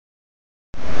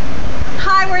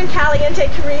Hi, we're in Caliente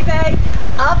Caribe,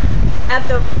 up at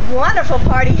the wonderful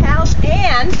party house,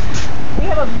 and we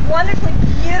have a wonderfully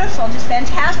beautiful, just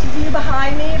fantastic view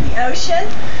behind me of the ocean,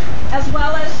 as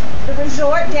well as the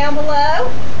resort down below,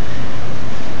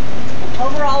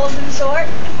 overall of the resort.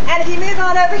 And if you move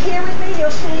on over here with me,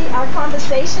 you'll see our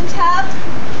conversation tub.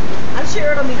 I'm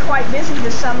sure it'll be quite busy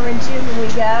this summer in June when we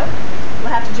go.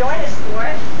 You'll have to join us for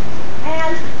it.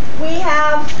 And we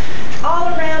have all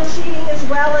around seating as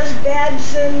well as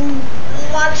beds and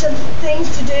lots of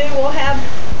things to do. We'll have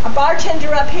a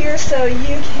bartender up here so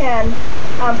you can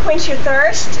quench your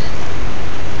thirst.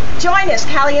 Join us,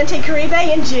 Caliente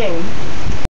Caribe, in June.